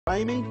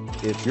Ramey,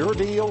 it's your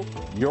deal,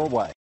 your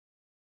way.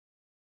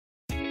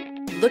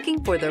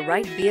 Looking for the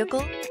right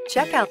vehicle?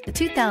 Check out the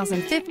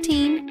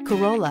 2015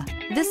 Corolla.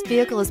 This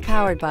vehicle is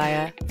powered by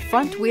a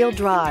front-wheel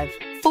drive,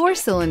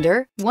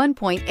 4-cylinder,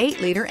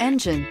 1.8-liter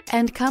engine,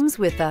 and comes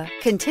with a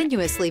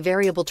continuously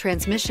variable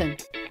transmission.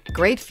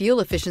 Great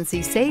fuel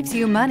efficiency saves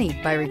you money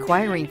by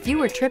requiring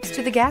fewer trips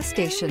to the gas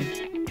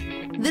station.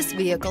 This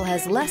vehicle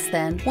has less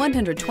than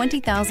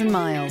 120,000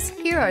 miles.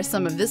 Here are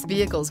some of this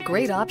vehicle's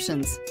great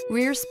options: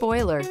 rear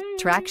spoiler,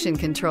 traction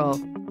control,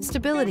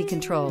 stability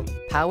control,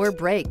 power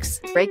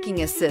brakes,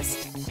 braking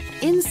assist.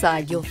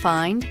 Inside you'll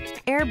find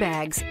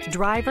airbags,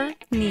 driver,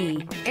 knee,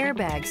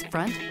 airbags,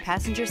 front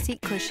passenger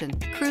seat cushion,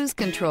 cruise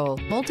control,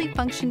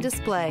 multifunction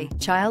display,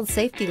 child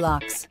safety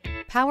locks,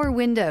 power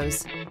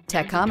windows,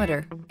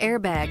 tachometer,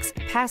 airbags,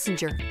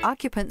 passenger,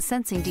 occupant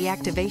sensing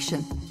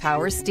deactivation,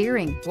 power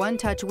steering,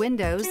 one-touch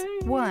windows,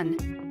 one.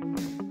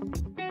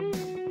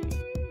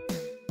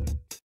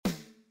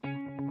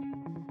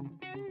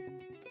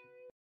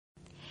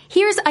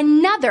 Here's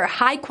another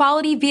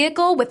high-quality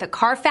vehicle with a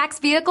Carfax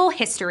Vehicle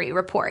History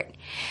Report.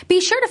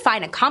 Be sure to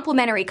find a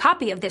complimentary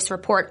copy of this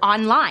report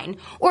online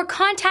or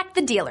contact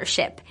the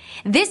dealership.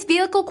 This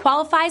vehicle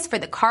qualifies for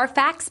the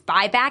Carfax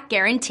Buyback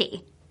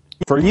Guarantee.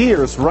 For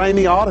years,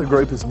 Ramey Auto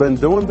Group has been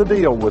doing the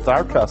deal with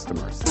our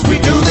customers. We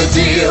do the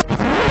deal.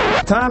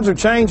 Times are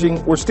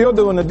changing. We're still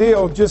doing the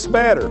deal, just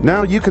better.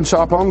 Now you can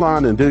shop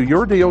online and do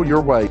your deal your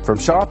way, from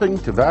shopping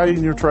to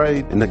valuing your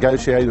trade and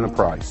negotiating a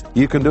price.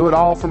 You can do it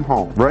all from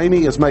home.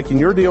 Ramey is making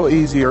your deal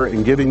easier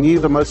and giving you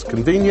the most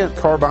convenient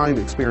car buying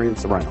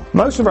experience around.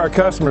 Most of our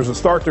customers that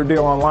start their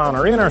deal online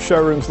are in our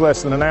showrooms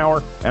less than an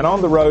hour and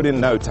on the road in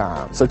no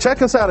time. So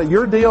check us out at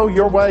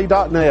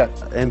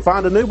yourdealyourway.net and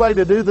find a new way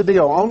to do the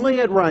deal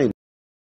only at Ramey.